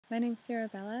My name's Sarah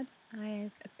Ballard. I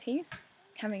have a piece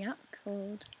coming up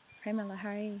called Prema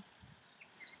Lahari,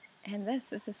 and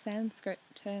this is a Sanskrit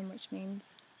term which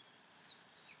means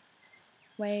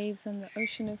waves on the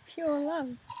ocean of pure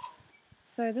love.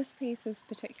 So this piece is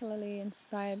particularly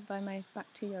inspired by my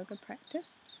Bhakti Yoga practice,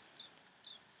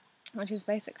 which is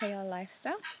basically our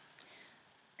lifestyle,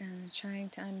 and trying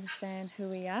to understand who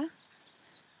we are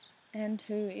and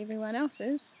who everyone else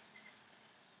is,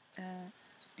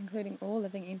 including all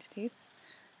living entities,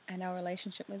 and our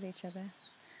relationship with each other,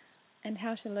 and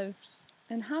how to live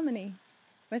in harmony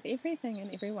with everything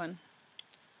and everyone.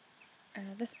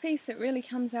 This piece, it really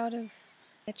comes out of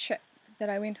a trip that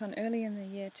I went on early in the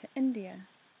year to India,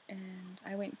 and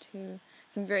I went to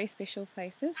some very special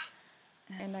places,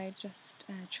 and I just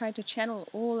tried to channel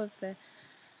all of the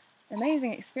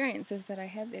amazing experiences that I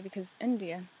had there, because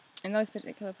India, in those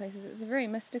particular places, it's a very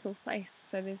mystical place,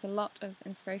 so there's a lot of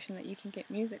inspiration that you can get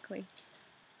musically.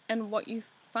 And what you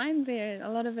find there,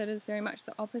 a lot of it is very much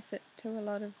the opposite to a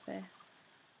lot of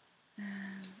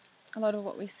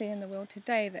what we see in the world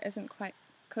today that isn't quite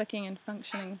clicking and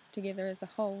functioning together as a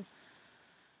whole.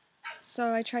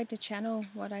 So I tried to channel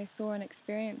what I saw and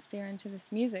experienced there into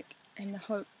this music, in the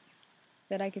hope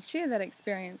that I could share that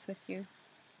experience with you.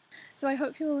 So I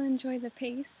hope you will enjoy the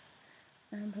piece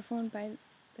performed by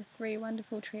the three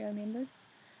wonderful trio members,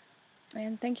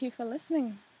 and thank you for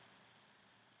listening.